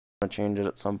gonna change it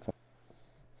at some point.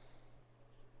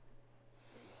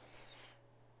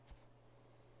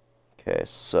 Okay,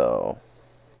 so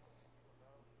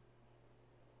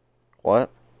what?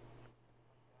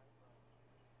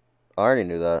 I already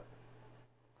knew that.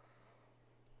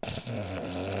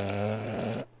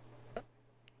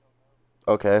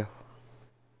 Okay.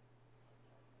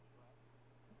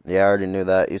 Yeah, I already knew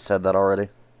that. You said that already.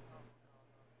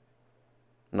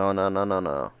 No, no, no, no,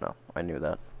 no, no. I knew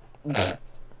that.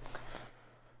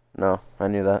 No, I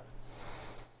knew that.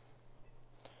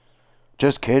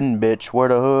 Just kidding, bitch. Where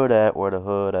the hood at? Where the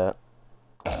hood at?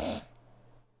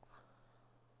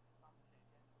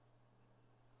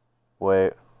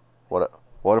 Wait, what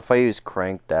if I use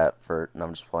cranked at for... No,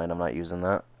 I'm just playing. I'm not using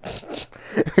that.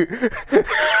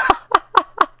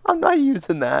 I'm not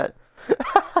using that.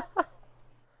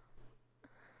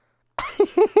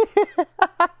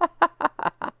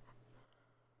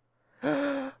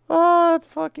 Oh, that's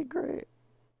fucking great.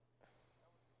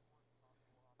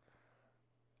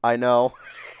 I know.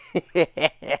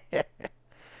 that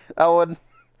would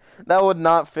that would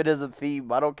not fit as a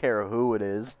theme. I don't care who it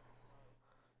is.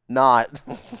 Not.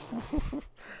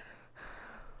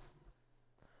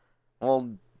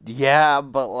 Well, yeah,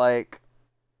 but like,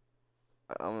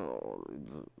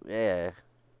 yeah.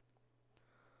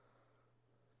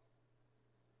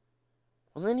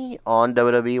 Wasn't he on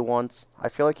WWE once? I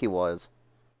feel like he was.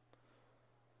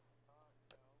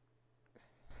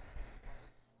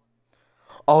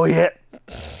 Oh yeah.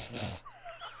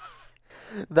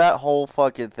 That whole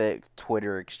fucking thing,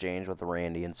 Twitter exchange with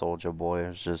Randy and Soulja Boy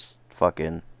was just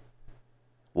fucking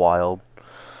wild.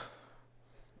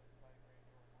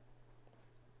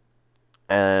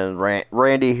 And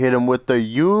Randy hit him with the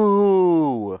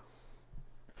U.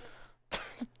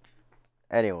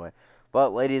 Anyway,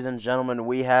 but ladies and gentlemen,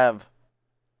 we have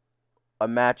a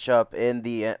matchup in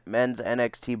the men's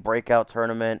NXT Breakout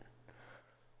tournament.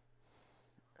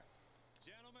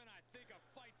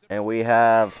 And we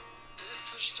have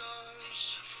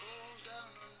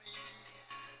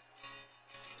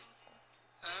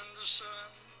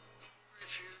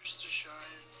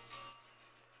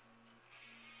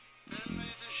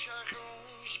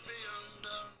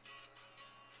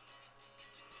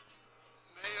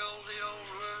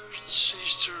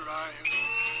cease to rhyme.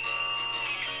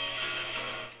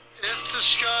 If the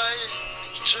sky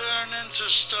turn into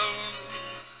stone,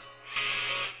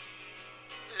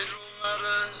 it will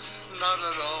matter not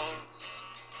at all.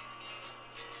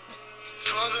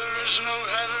 For there is no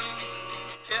heaven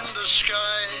in the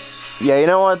sky. Yeah, you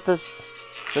know what? This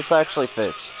actually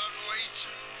fits.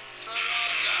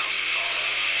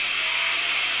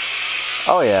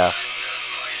 Oh yeah.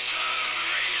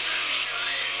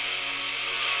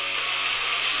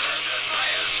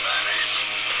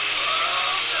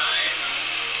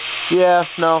 Yeah,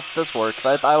 no, this works.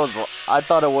 I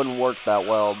thought it wouldn't work that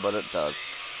well, but it does.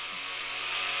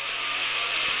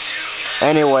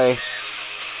 Anyway.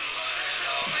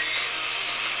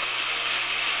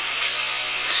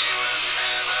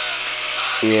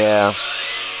 Yeah.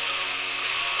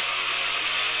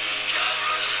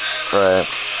 Right.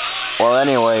 Well,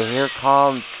 anyway, here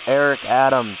comes Eric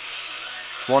Adams.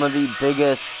 One of the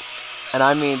biggest, and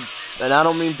I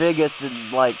don't mean biggest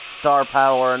in, like, star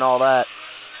power and all that.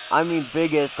 I mean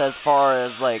biggest as far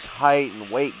as, like, height and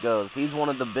weight goes. He's one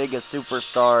of the biggest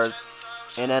superstars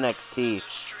in NXT.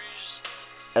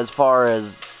 As far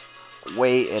as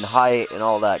weight and height and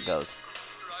all that goes.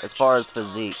 As far as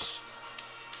physique.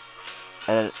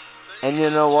 And you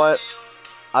know what?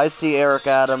 I see Eric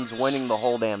Adams winning the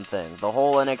whole damn thing. The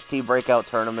whole NXT Breakout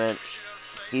tournament.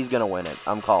 He's gonna win it.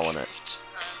 I'm calling it.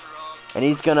 And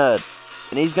he's gonna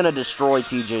destroy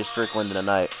TJ Strickland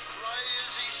tonight.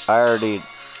 I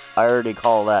already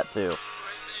call that too.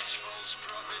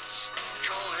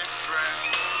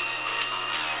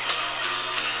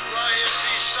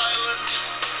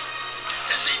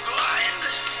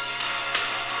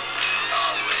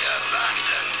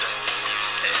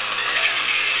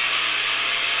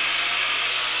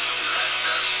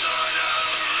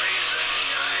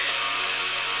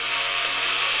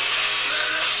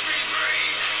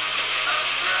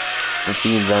 The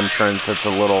Fiend's entrance, it's a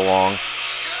little long.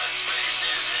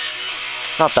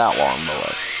 Not that long, but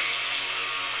like.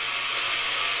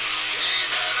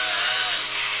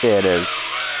 Yeah, it is.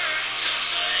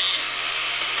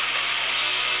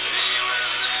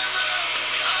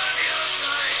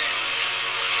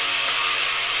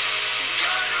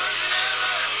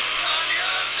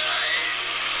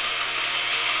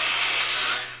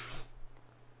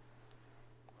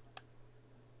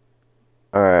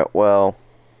 Alright, well.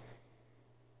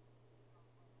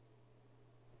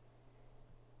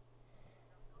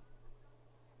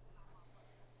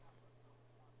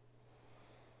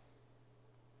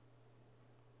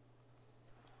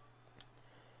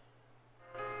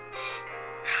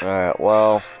 Alright,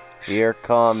 well, here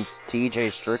comes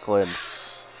TJ Strickland.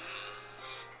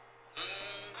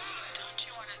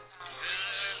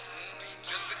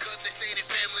 Just because they say they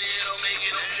family, it don't make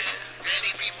it okay. Many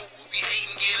people will be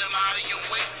hating, get them out of your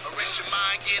way. Arrest your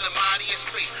mind, get them out of your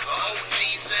space. A OG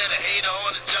said a hater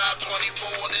on his job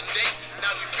 24 in a day. Now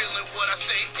you feeling what I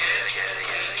say?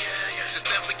 Yeah. It's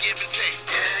never give and take.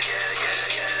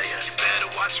 Yeah. You better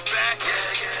watch your back.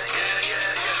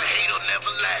 Yeah. The hate'll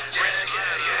never last.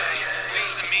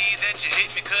 Seems to me that you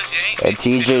hate me 'cause you ain't. And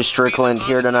TJ Strickland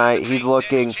here tonight. He's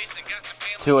looking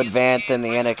to advance in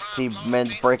the NXT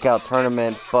Men's Breakout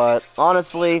Tournament, but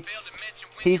honestly,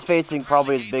 he's facing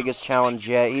probably his biggest challenge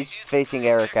yet. He's facing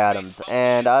Eric Adams,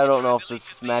 and I don't know if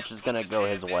this match is going to go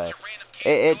his way.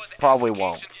 It probably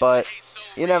won't, but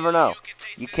you never know.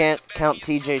 You can't count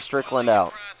TJ Strickland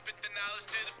out.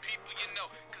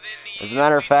 As a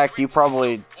matter of fact, it's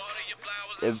probably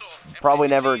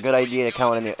never a good idea to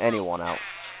count anyone out.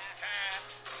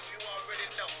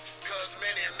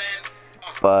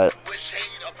 But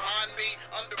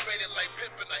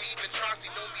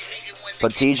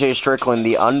TJ Strickland,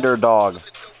 the underdog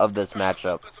of this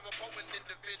matchup.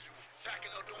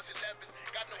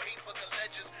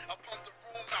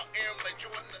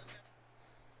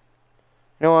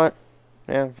 You know what?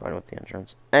 Yeah, I'm fine with the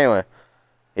entrance. Anyway,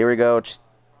 here we go.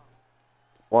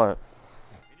 What?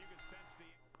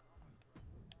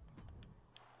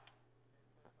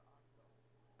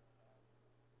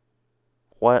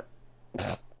 What?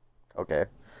 Okay.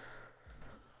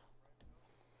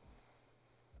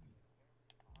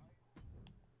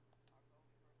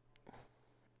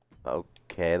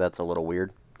 Okay, that's a little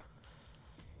weird.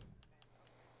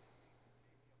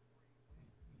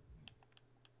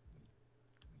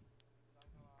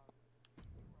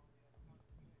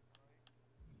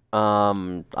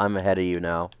 I'm ahead of you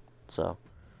now, so.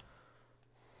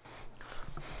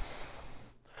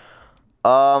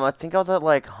 I think I was at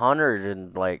like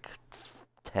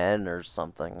 110 or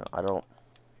something. I don't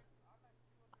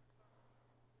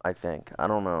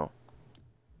know.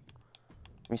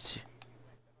 Let me see.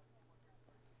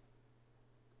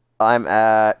 I'm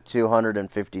at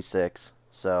 256,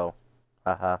 so,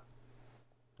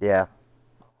 yeah.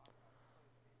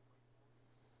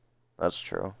 That's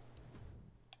true.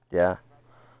 Yeah.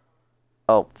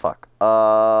 Oh, fuck.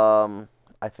 I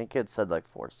think it said like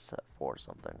 4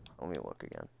 something. Let me look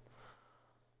again.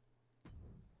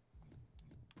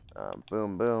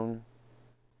 Boom.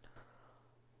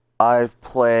 I've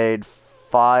played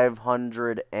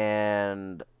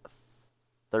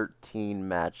 513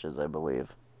 matches, I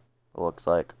believe. It looks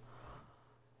like.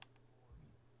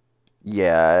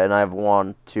 Yeah, and I've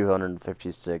won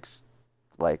 256,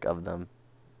 like, of them.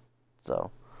 So,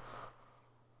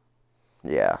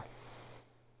 yeah.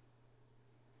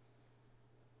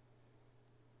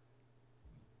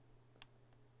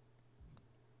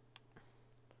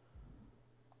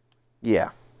 Yeah.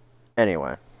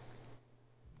 Anyway.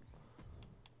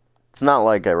 It's not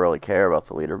like I really care about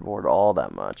the leaderboard all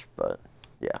that much, but,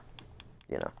 yeah.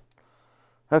 You know.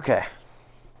 Okay.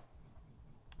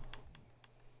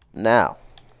 Now.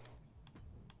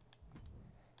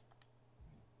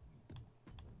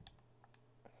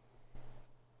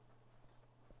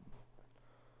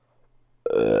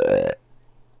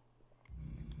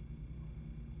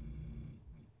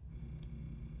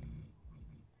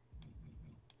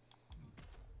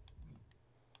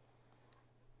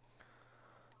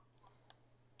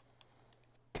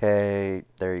 Okay,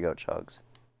 there you go, Chugs.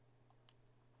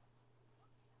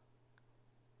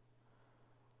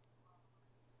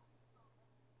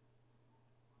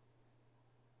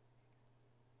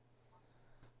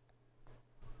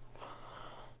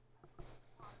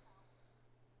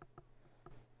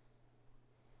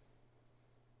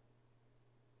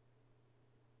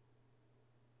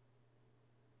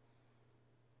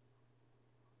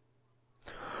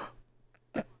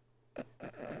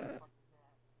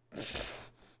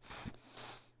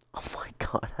 Oh my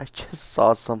god, I just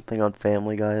saw something on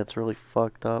Family Guy that's really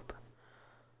fucked up.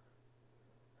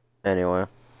 Anyway.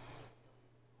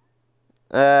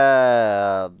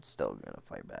 I'm still gonna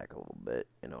fight back a little bit,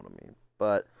 you know what I mean?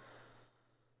 But,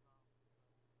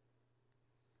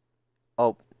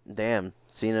 oh, damn.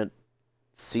 Cena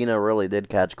really did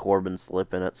catch Corbin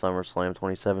slipping at SummerSlam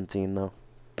 2017, though.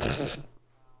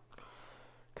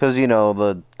 Because, you know,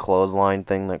 the clothesline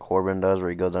thing that Corbin does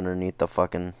where he goes underneath the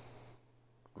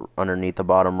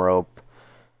bottom rope.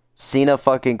 Cena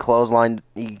fucking clotheslined,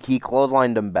 he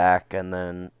clotheslined him back, and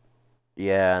then,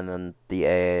 yeah, and then the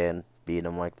AA and beat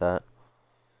him like that.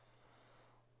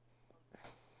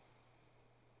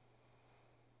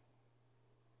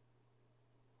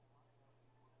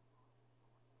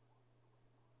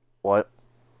 What?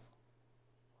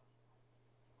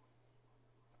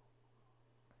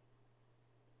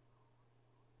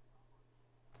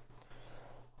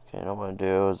 Okay, what I'm gonna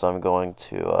do is I'm going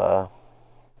to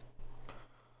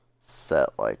set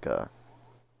like a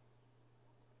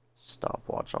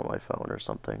stopwatch on my phone or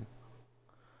something.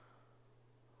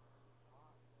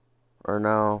 Or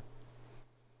no.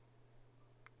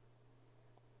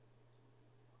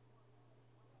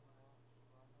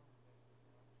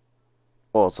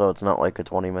 Well, so it's not like a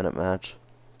 20-minute match.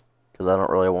 Because I don't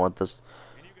really want this.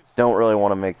 Don't really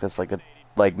want to make this like a.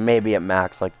 Like maybe at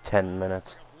max like 10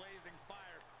 minutes.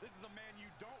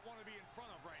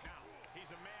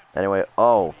 Anyway,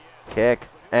 oh. Kick.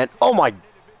 And oh my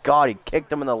god, he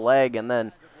kicked him in the leg and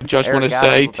then. Just want to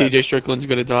say TJ Strickland's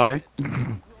gonna die.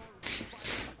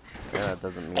 Yeah, that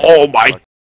doesn't mean. Oh my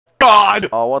god!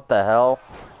 Oh, what the hell?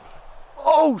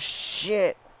 Oh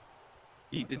shit!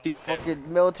 He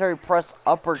Fucking military press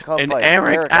uppercut and by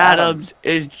Eric Adams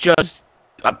is just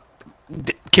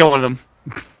killing him.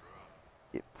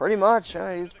 Yeah, pretty much,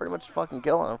 yeah, he's pretty much fucking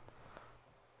killing him.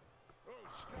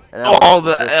 And All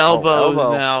the elbows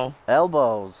now.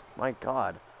 Elbows. My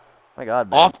god. My god,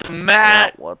 man. Off the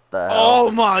mat. What the hell?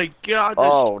 Oh my god,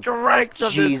 the strength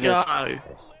of Jesus. this guy.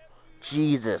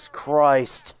 Jesus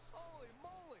Christ.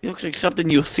 He looks like something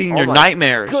you'll see in your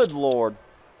nightmares. Good lord.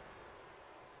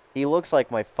 He looks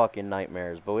like my fucking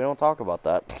nightmares, but we don't talk about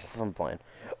that. I'm playing.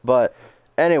 But,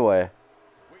 anyway.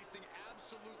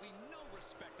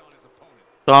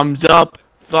 Thumbs up,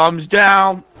 thumbs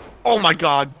down. Oh my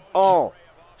god. Oh,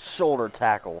 shoulder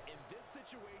tackle.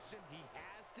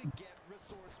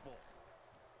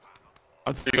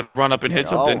 I think you're gonna run up and hit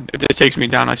something. If this takes me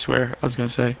down, I swear. I was gonna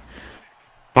say.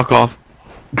 Fuck off.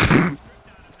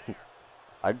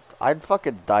 I'd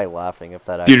fucking die laughing if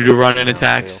that Dude, the running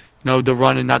attacks. No, the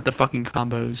running, not the fucking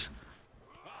combos.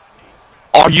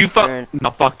 Oh, you no,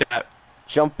 fuck that.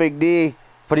 Jumping knee,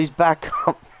 but he's back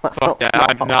up. Fuck that.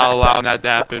 I'm not allowing that to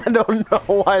happen. I don't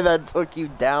know why that took you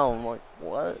down. Like,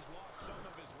 what?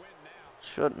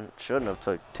 Shouldn't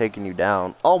have taken you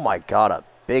down. Oh my god, a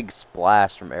big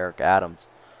splash from Eric Adams.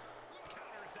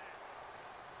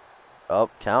 Oh,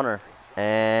 counter.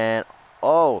 And,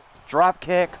 oh, drop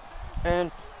kick.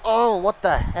 And, oh, what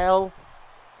the hell?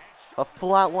 A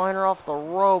flatliner off the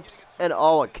ropes. And,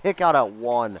 oh, a kick out at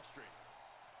one.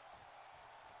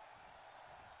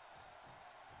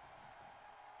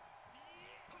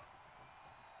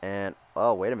 And,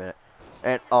 oh, wait a minute.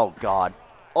 And, oh, God.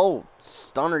 Oh,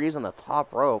 stunner using the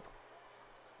top rope.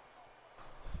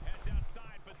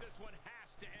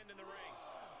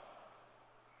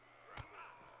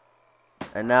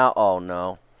 And now, oh,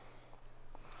 no.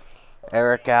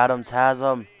 Eric Adams has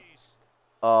him.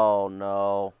 Oh,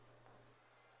 no.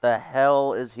 The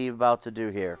hell is he about to do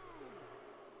here?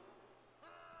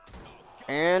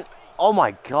 And, oh,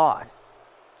 my God.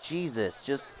 Jesus,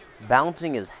 just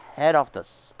bouncing his head off the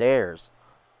stairs.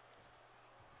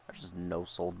 I just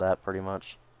no-sold that pretty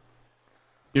much.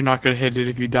 You're not gonna hit it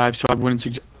if you dive, so I wouldn't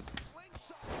suggest.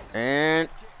 And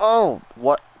oh,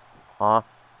 what? Huh?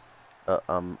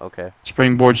 Okay.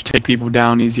 Springboards take people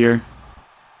down easier.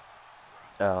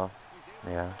 Oh,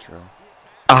 yeah, true.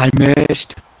 I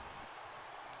missed.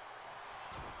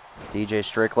 TJ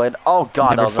Strickland. Oh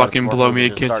God, never fucking blow me a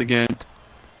kiss again.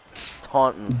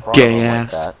 Taunting in front Gay of him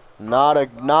ass. like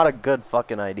that. Not a good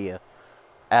fucking idea,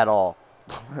 at all.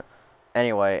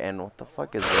 Anyway, and what the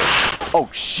fuck is this? Oh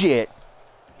shit!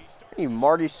 Are you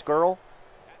Marty Skrull?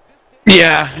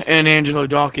 Yeah, and Angelo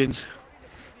Dawkins.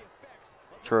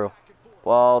 True.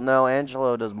 Well, no,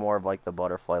 Angelo does more of like the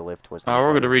butterfly lift twist. Oh,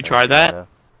 we're gonna retry that.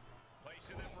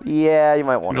 Yeah, you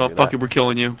might want to. No, fuck it, we're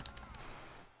killing you.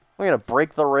 We're gonna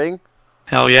break the ring.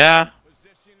 Hell yeah.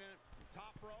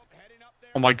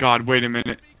 Oh my God! Wait a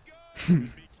minute.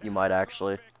 You might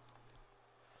actually.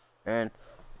 And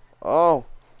oh,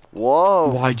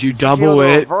 whoa! Why'd you double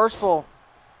it? Reversal.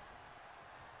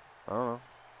 I don't know.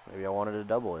 Maybe I wanted to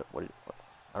double it.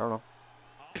 I don't know.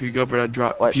 If you go for that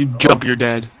drop, What? if you jump, you're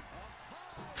dead.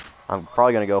 I'm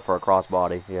probably gonna go for a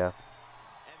crossbody. Yeah.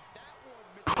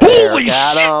 Holy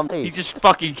Adam. shit! He just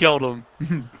fucking killed him.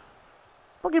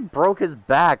 Fucking broke his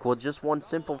back with just one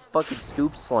simple fucking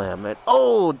scoop slam. And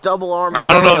oh, double arm. I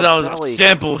don't know if that was a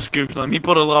simple scoop slam. He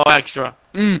put a little extra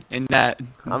in that.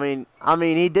 I mean,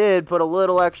 he did put a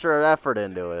little extra effort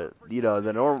into it. You know,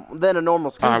 than a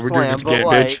normal scoop we're slam. doing this But again,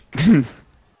 like, bitch. I'm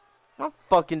not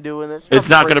fucking doing this. It's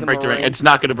not gonna break the ring. It's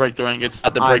not gonna break the ring. It's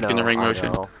not the breaking the ring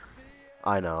motion.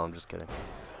 I know. I'm just kidding.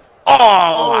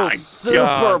 Oh my God!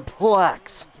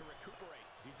 Superplex.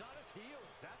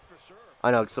 I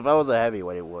know, because if I was a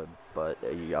heavyweight, it would, but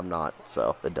I'm not,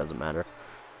 so it doesn't matter.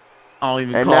 I don't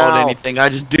even And call it now- anything. I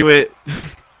just do it.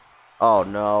 Oh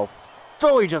no.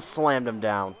 So he just slammed him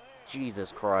down.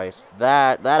 Jesus Christ.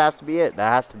 That has to be it. That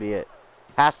has to be it.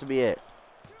 Has to be it.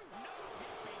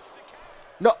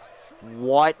 No.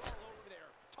 What?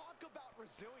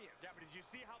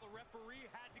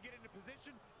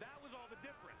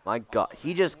 My God.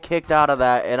 He just kicked out of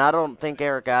that, and I don't think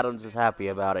Eric Adams is happy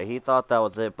about it. He thought that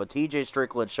was it, but TJ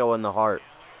Strickland showing the heart.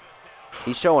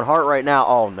 He's showing heart right now.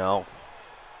 Oh no.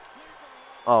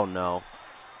 Oh no.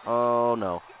 Oh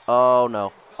no. Oh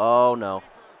no. Oh no.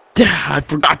 I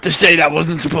forgot to say that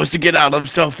wasn't supposed to get out of,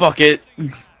 so fuck it.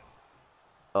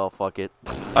 Oh fuck it.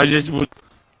 I just was.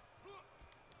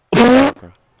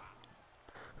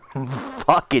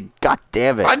 Fuck it. God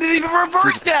damn it. I didn't even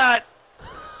reverse that.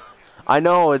 I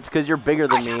know, it's because you're bigger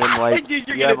than me, and like Dude,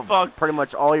 you're you getting have fucked. pretty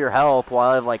much all your health,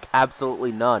 while I have like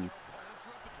absolutely none.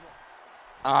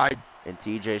 I. And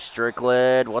TJ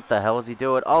Strickland, what the hell is he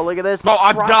doing? Oh, look at this! No,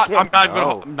 I'm drop not. kick. I'm not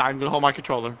gonna. Oh. I'm not even gonna hold my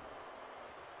controller.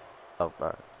 Oh,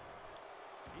 alright.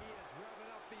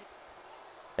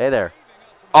 Hey there.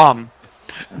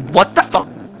 What the fuck?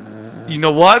 You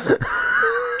know what?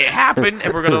 It happened,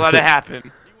 and we're gonna let it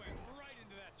happen.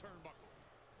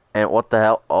 And what the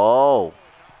hell? Oh,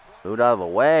 moved out of the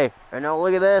way. And now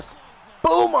look at this.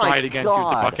 Boom! Try it again, see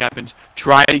what the fuck happens.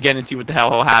 Try it again and see what the hell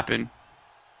will happen.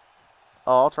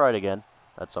 Oh, I'll try it again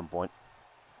at some point.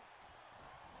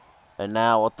 And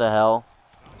now, what the hell?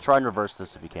 Try and reverse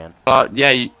this if you can.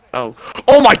 Yeah. Oh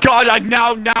my God!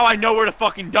 Now I know where the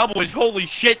fucking double is. Holy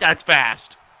shit, that's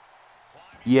fast.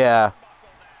 Yeah.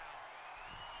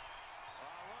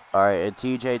 All right, and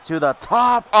TJ to the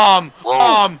top.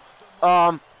 I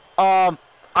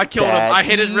killed him. That I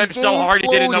hit his ribs so hard he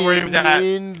didn't know where he was at.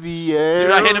 In the air.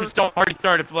 Dude, I hit him so hard he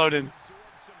started floating.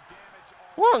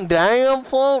 One damn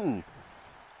floating.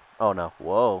 Oh no!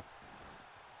 Whoa.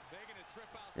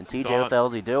 And TJ, what the hell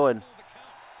is he doing?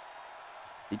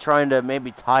 He trying to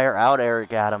maybe tire out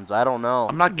Eric Adams? I don't know.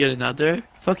 I'm not getting out there.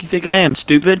 Fuck you think I am,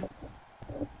 stupid?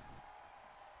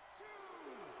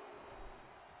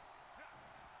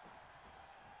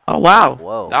 Oh wow.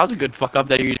 Whoa. That was a good fuck up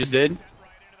that you just did.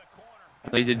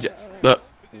 Look.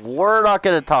 We're not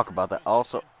gonna talk about that.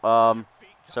 Also,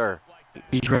 sir.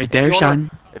 He's right there, son.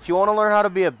 If you want to learn how to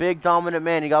be a big dominant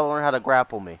man, you gotta learn how to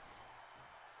grapple me.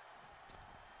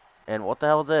 And what the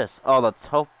hell is this? Oh,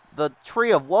 the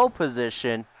tree of woe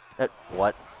position.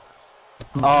 What?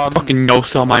 Fucking no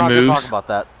sell my we're not moves. gonna talk about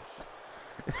that.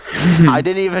 I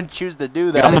didn't even choose to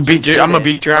do that. I'm gonna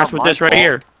beat your ass with this right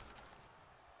here.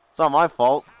 It's not my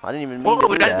fault. I didn't even mean to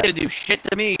do that that. didn't do shit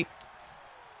to me.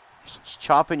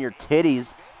 Chopping your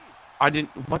titties. I didn't.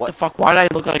 What the fuck? Why did I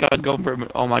look like I was going for?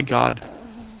 Oh my God.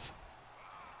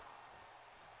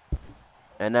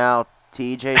 And now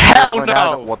TJ. Hell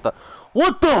no!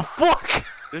 What the fuck?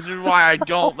 This is why I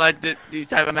don't let these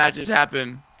type of matches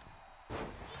happen.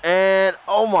 And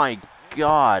oh my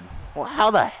God. Well,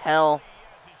 how the hell?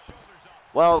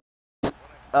 Well,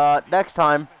 next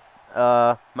time,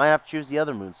 might have to choose the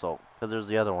other moonsault because there's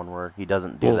the other one where he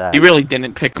doesn't do that. He really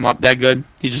didn't pick him up that good.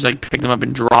 He just like picked him up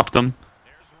and dropped him.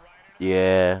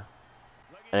 Yeah.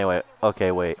 Anyway,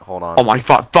 okay, wait, hold on. Oh my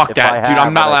fuck If that, I dude! have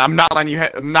I'm not letting you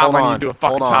do a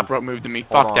fucking top rope move to me.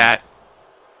 Fuck on. that.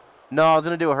 No, I was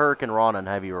gonna do a Hurricane Rana and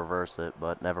have you reverse it,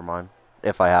 but never mind.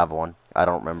 If I have one, I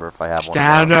don't remember if I have one.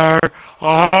 Stanner,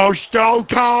 oh, Stone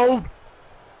Cold.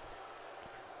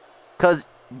 Cause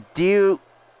do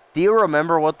you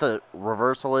remember what the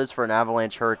reversal is for an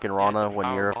Avalanche Hurricane Rana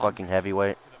when you're a fucking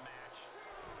heavyweight?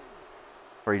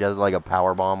 Where he does like a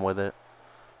power bomb with it,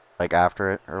 like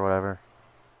after it or whatever.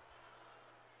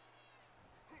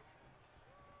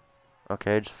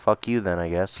 Okay, just fuck you then, I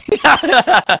guess.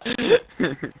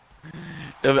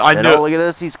 I know. know. Look at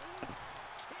this. He's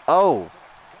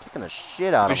kicking the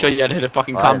shit out Let me of show him. you how to hit a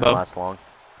fucking That combo. didn't last long.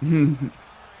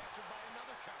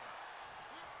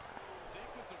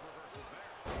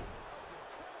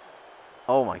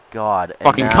 Oh my God! And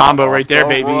Fucking now combo right off there, the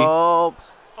baby.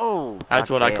 Ropes. Oh, That's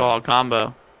what I call a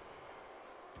combo.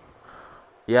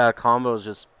 Yeah, a combo is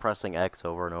just pressing X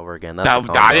over and over again. That's a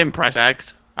combo. I didn't press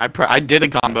X. I did a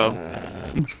combo.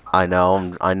 I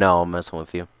know. I'm messing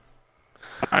with you.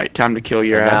 Alright, time to kill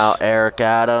your And ass. now Eric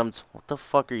Adams. What the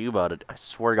fuck are you about to do? I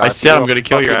swear to God. I said I'm gonna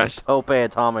kill your ass. Tope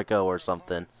Atomico or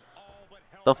something.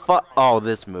 The fuck? Oh,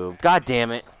 this move. God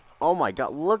damn it. Oh my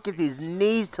God. Look at these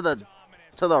knees to the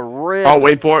ribs. Oh,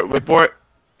 wait for it.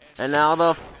 And now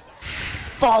the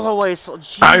fall away. So,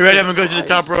 Alright, ready? I'm gonna go to the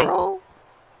top rope. Bro.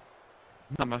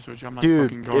 I'm not messing with you. I'm not fucking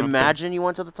Dude, going imagine you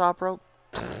went to the top rope.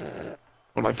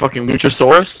 What am I, fucking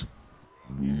Luchasaurus?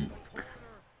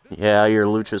 Yeah, you're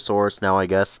Luchasaurus now, I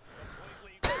guess.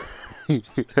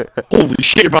 Holy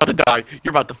shit, you're about to die.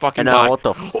 You're about to fucking And now die. what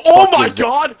the Oh fuck my is that?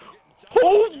 god!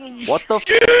 Holy What the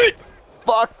shit!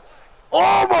 fuck?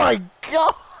 Oh my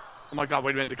god! Oh my god,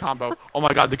 wait a minute, the combo. Oh my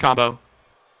god, the combo.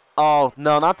 Oh,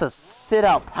 no, not the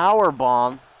sit-out power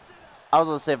bomb. I was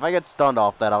gonna say, if I get stunned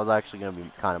off that, I was actually gonna be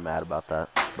kind of mad about that.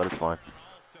 But it's fine.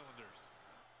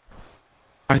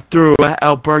 I threw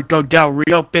Alberto Del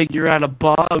Rio, figure out a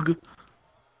bug.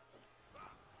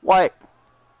 What?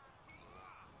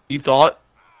 You thought?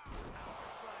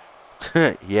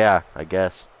 Yeah, I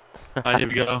guess. Alright, here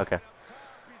we go. Okay.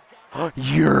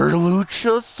 You're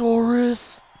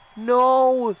Luchasaurus?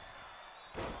 No!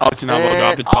 Oh, it's an elbow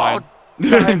drop, it's fine.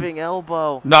 Diving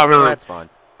elbow. Not really. That's fine.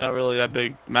 Not really that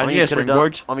big. I Imagine mean, you you get could've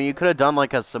springboards. I mean, you could have done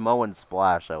like a Samoan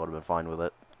splash. I would have been fine with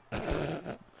it.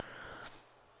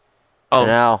 Oh.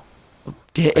 Now,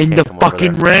 Get I in can't the come over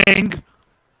fucking ring!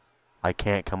 I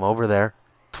can't come over there.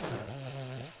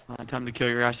 Time to kill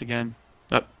your ass again.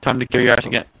 Time to kill your ass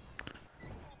again.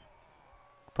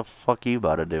 What the fuck are you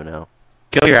about to do now?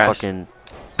 Kill your ass. Fucking.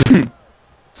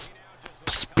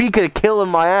 Speaking of killing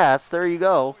my ass, there you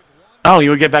go. Oh, you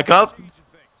would get back up?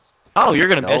 Oh, you're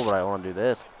gonna No, miss. but I want to do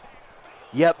this.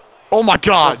 Yep. Oh my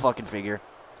Go god! fucking figure.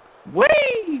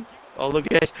 Whee! Oh, look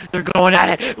at this. They're going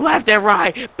at it. Left and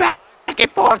right. Back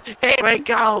and forth. Here we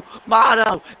go.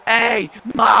 Mono. Hey,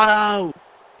 Mono.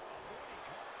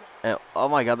 And, oh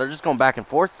my god, they're just going back and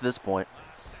forth at this point.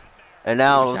 And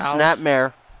now the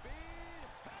snapmare.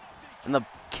 And the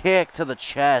kick to the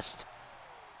chest.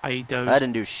 I eat those. That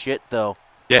didn't do shit though.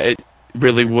 Yeah, it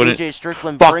really wouldn't. TJ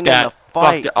Strickland Fuck bringing that. the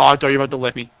fight. Fuck that. Oh, I thought you were about to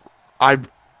lift me. I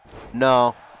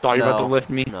No. thought you were no, about to lift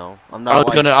me. No, I'm I not.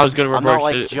 was gonna I'm not reverse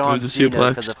like it John through the Cena, suplex.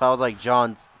 because if I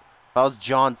was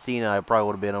John Cena, I probably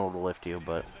would have been able to lift you,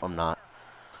 but I'm not.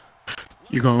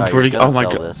 You're going Alright, for you're it. gonna Oh my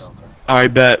sell god. this. I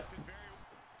bet.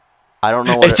 I don't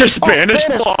know what It's a Spanish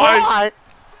fly. fly.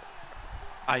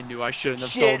 I knew I shouldn't have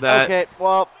Shit. sold that. Okay.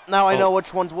 Well, now I Oh. know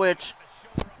which one's which.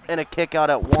 And a kick out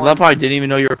at I one. love how I didn't even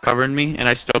know you were covering me, and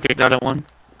I still kicked out at one.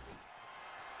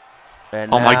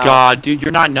 And Oh my now god, dude,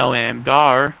 you're not no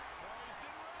Amdar.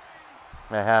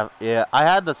 I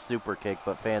had the super kick,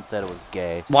 but fans said it was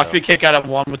gay. Watch so. me kick out at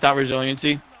one without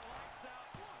resiliency.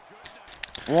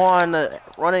 One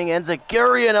running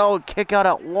Enziguri, and oh, kick out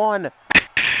at one.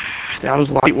 That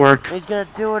was light work. He's gonna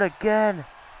do it again.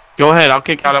 Go ahead, I'll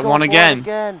kick out He's at going one for it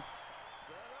again.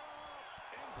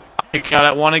 I'll kick out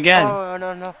at one again. Oh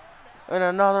no! And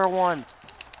another one.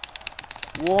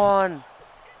 One.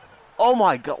 Oh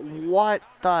my god! What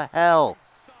the hell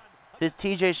does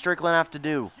TJ Strickland have to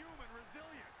do?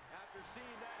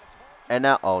 And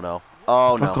now, oh no!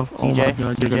 Oh Fuck no! off. Oh my TJ,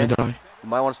 god, you're gonna die. you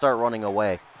might want to start running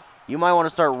away. You might want to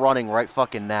start running right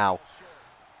fucking now.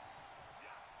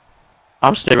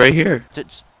 I'll stay right here.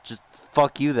 Just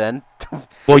fuck you then.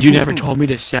 Well, you never told me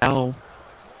to sell.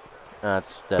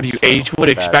 That's What do you, true. Age would Bad.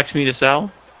 expect me to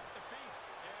sell?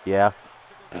 Yeah.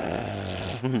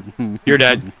 You're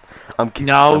dead. I'm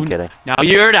No, kidding. no,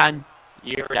 you're done.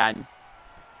 You're done.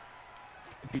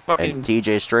 If you fucking... And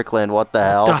TJ Strickland, what the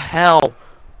hell? What the hell?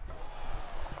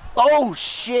 Oh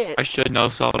shit! I should know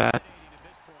saw that.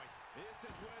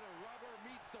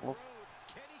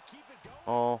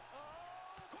 Oh.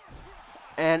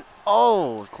 And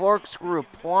oh, corkscrew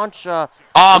plancha.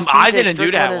 I TJ didn't do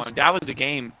Strickland that is one. That was the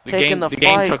game. The taking game. the The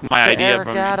game fight took my to idea Eric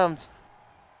from me. Adams.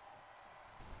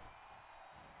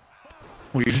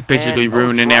 Well, you're just basically And,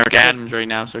 ruining drop Eric kick. Adams right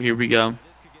now. So here we go. I'm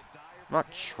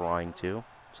not trying to.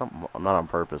 I'm not on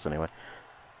purpose anyway.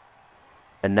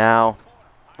 And now,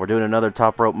 we're doing another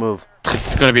top rope move.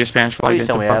 It's gonna be a Spanish fly. Please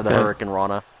tell me I have the that. Hurricane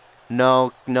Rana.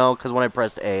 No, because when I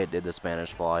pressed A, it did the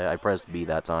Spanish fly. I pressed B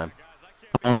that time.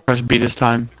 I'm gonna press B this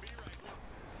time.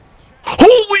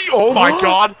 Holy! Oh my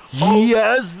god! Oh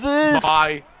Yes, this!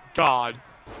 my god!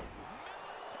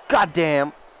 God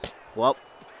damn. Well.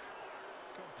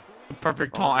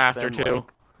 Perfect Oh, taunt after Ben too.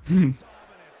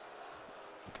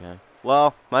 Okay.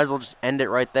 Well, might as well just end it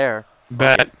right there.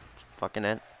 Bet. Fucking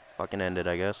end it,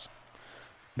 I guess.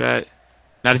 Bet.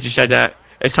 Now that you said that,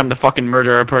 it's time to fucking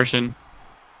murder a person.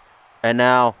 And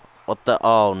now, what the?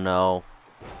 Oh no,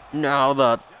 no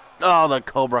the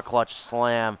Cobra Clutch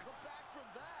Slam.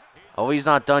 Oh, he's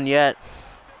not done yet.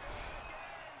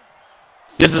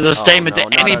 This is a statement no, to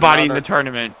not anybody in another. the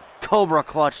tournament. Cobra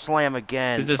Clutch Slam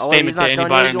again. This is a oh, wait, statement he's not to done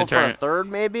anybody yet. in He's the going for a tournament.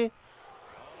 third, maybe.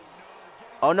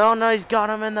 Oh no, he's got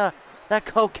him in that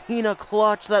coquina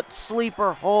clutch, that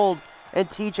sleeper hold, and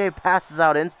TJ passes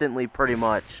out instantly, pretty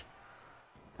much.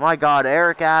 My God,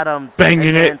 Eric Adams Banging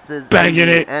it, advances banging in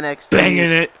it, the NXT.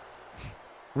 banging it.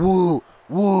 Woo,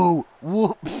 woo,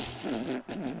 woo.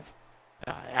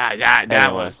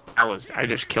 That was. I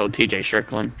just killed TJ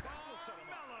Strickland.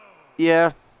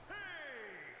 Yeah.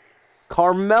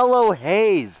 Carmelo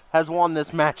Hayes has won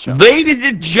this matchup. Ladies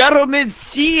and gentlemen,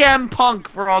 CM Punk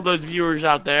for all those viewers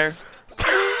out there.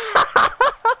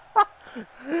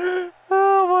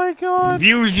 Oh my god.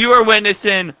 Viewers, you are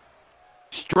witnessing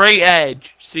straight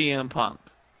edge CM Punk.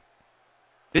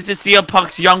 This is CM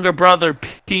Punk's younger brother,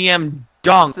 PM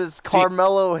Dunk. This is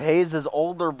Carmelo Hayes'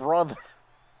 older brother.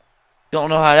 Don't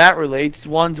know how that relates.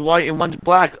 One's white and one's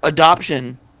black.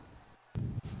 Adoption.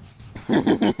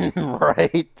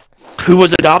 Right. Who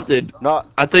was adopted? Not,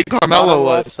 I think not Carmelo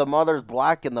unless was. the mother's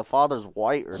black and the father's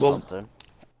white or something.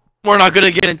 We're not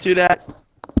gonna get into that.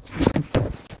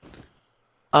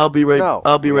 I'll be right. No,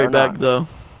 I'll be we are right back not. though.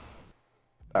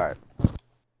 All right.